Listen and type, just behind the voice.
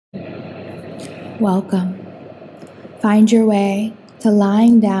Welcome. Find your way to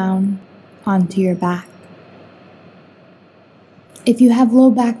lying down onto your back. If you have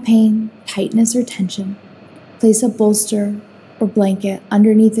low back pain, tightness, or tension, place a bolster or blanket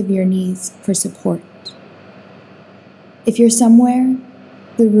underneath of your knees for support. If you're somewhere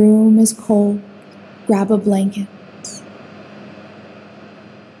the room is cold, grab a blanket.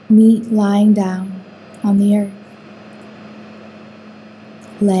 Meet lying down on the earth.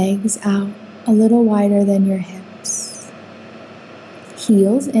 Legs out a little wider than your hips.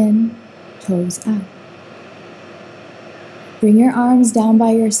 Heels in, toes out. Bring your arms down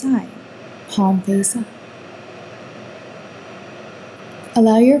by your side, palm face up.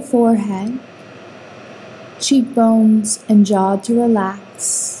 Allow your forehead, cheekbones, and jaw to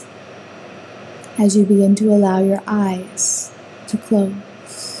relax as you begin to allow your eyes to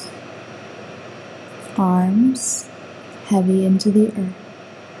close. Arms heavy into the earth.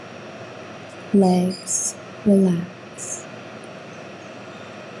 Legs relax.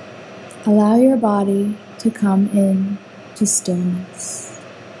 Allow your body to come in to stillness.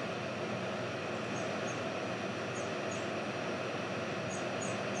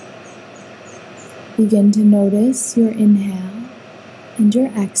 Begin to notice your inhale and your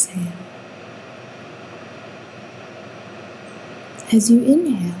exhale. As you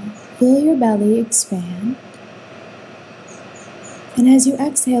inhale, feel your belly expand. And as you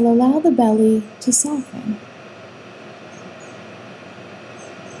exhale, allow the belly to soften.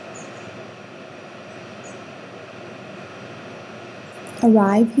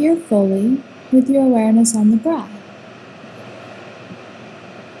 Arrive here fully with your awareness on the breath.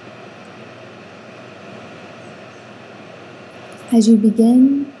 As you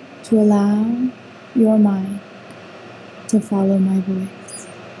begin to allow your mind to follow my voice,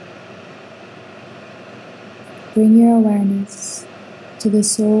 bring your awareness to the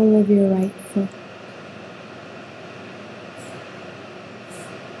sole of your right foot.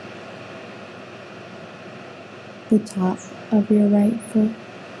 The top of your right foot.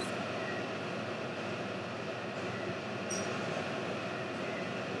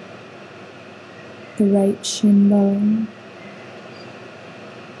 The right shin bone.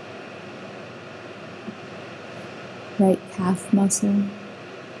 Right calf muscle.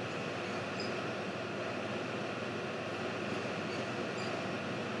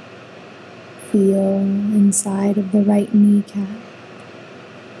 Feel inside of the right kneecap.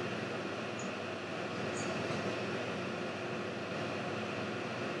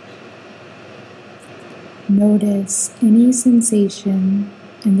 Notice any sensation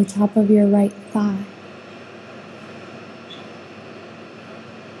in the top of your right thigh.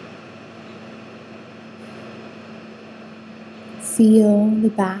 Feel the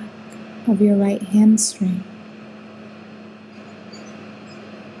back of your right hamstring.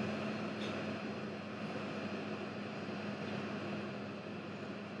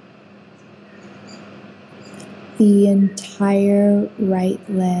 The entire right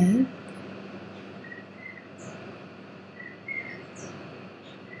leg.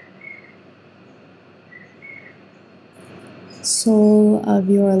 Sole of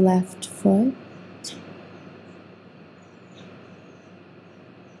your left foot.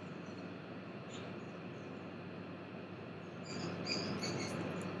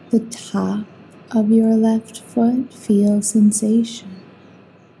 The top of your left foot, feel sensation.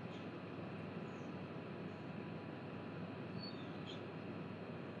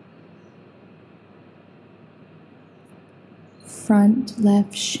 Front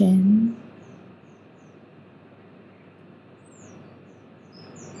left shin.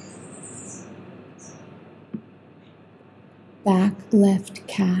 Back left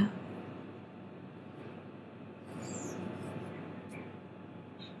calf.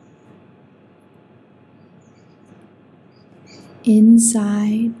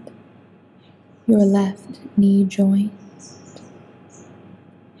 Inside your left knee joint.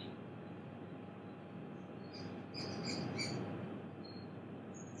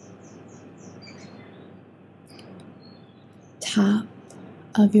 Top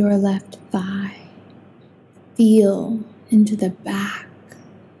of your left thigh. Feel into the back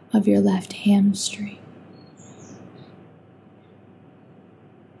of your left hamstring.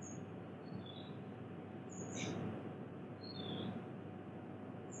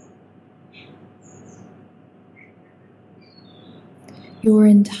 Your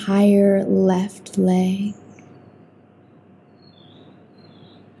entire left leg.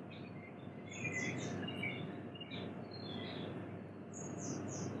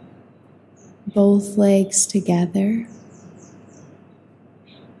 Both legs together.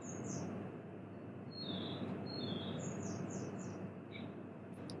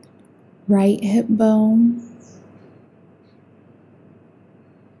 right hip bone,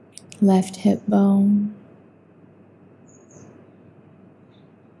 left hip bone,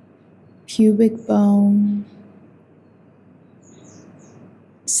 pubic bone,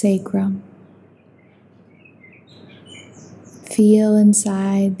 sacrum. Feel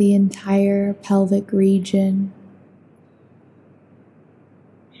inside the entire pelvic region.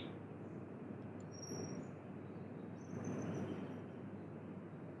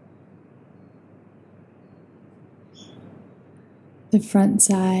 The front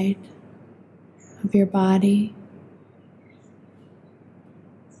side of your body.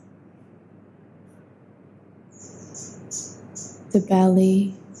 The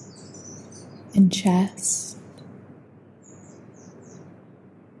belly and chest.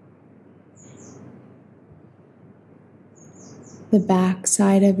 The back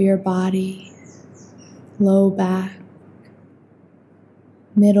side of your body, low back,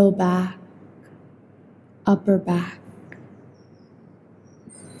 middle back, upper back.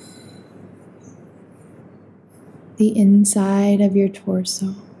 The inside of your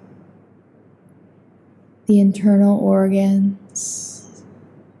torso, the internal organs,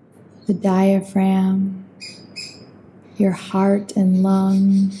 the diaphragm, your heart and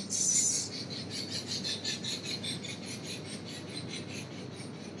lungs.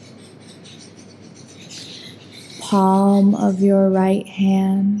 Palm of your right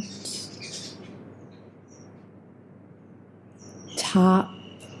hand, top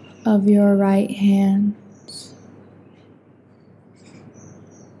of your right hand,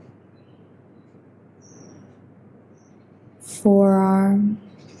 forearm,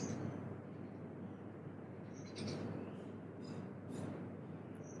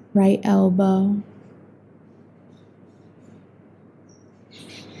 right elbow,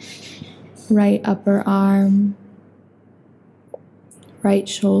 right upper arm, right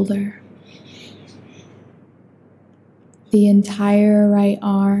shoulder, the entire right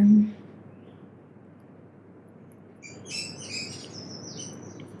arm,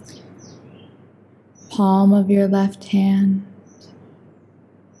 palm of your left hand,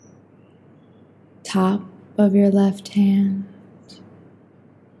 top of your left hand,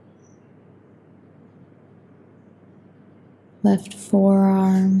 left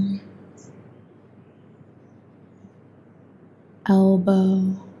forearm,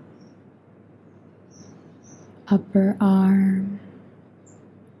 elbow, upper arm,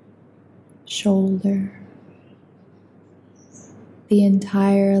 shoulder, the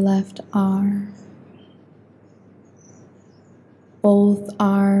entire left arm, both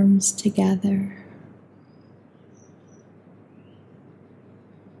arms together.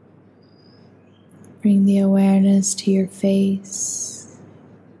 Bring the awareness to your face.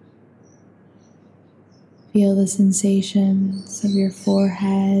 Feel the sensations of your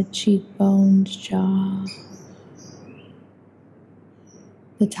forehead, cheekbones, jaw,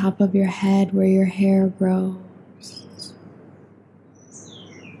 the top of your head where your hair grows.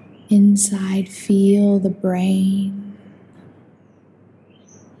 Inside, feel the brain.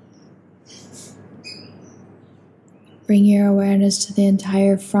 Bring your awareness to the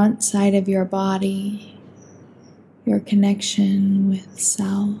entire front side of your body, your connection with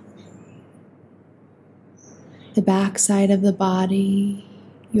self. The back side of the body,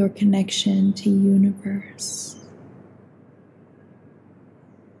 your connection to universe.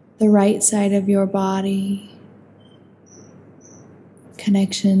 The right side of your body,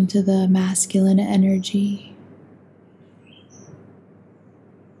 connection to the masculine energy.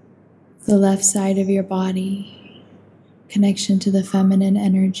 The left side of your body, connection to the feminine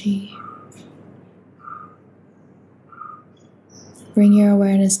energy. Bring your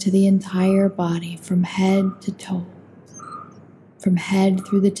awareness to the entire body from head to toe, from head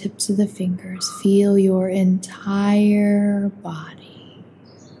through the tips of the fingers. Feel your entire body.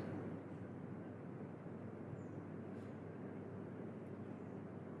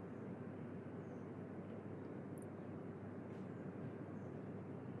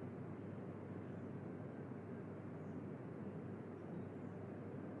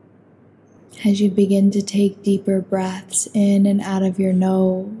 As you begin to take deeper breaths in and out of your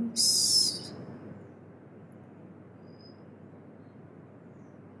nose,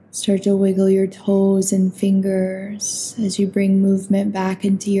 start to wiggle your toes and fingers as you bring movement back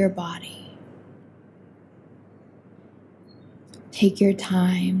into your body. Take your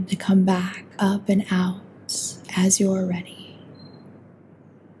time to come back up and out as you're ready.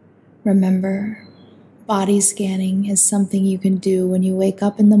 Remember, body scanning is something you can do when you wake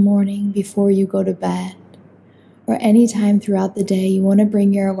up in the morning before you go to bed, or any time throughout the day you want to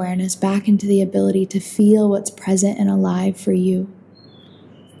bring your awareness back into the ability to feel what's present and alive for you.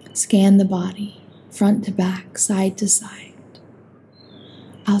 Scan the body, front to back, side to side.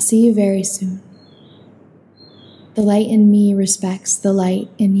 I'll see you very soon. The light in me respects the light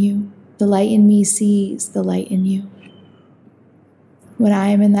in you. The light in me sees the light in you. When I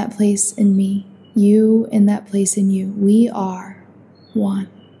am in that place in me, you in that place in you, we are one.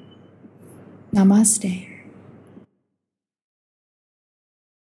 Namaste.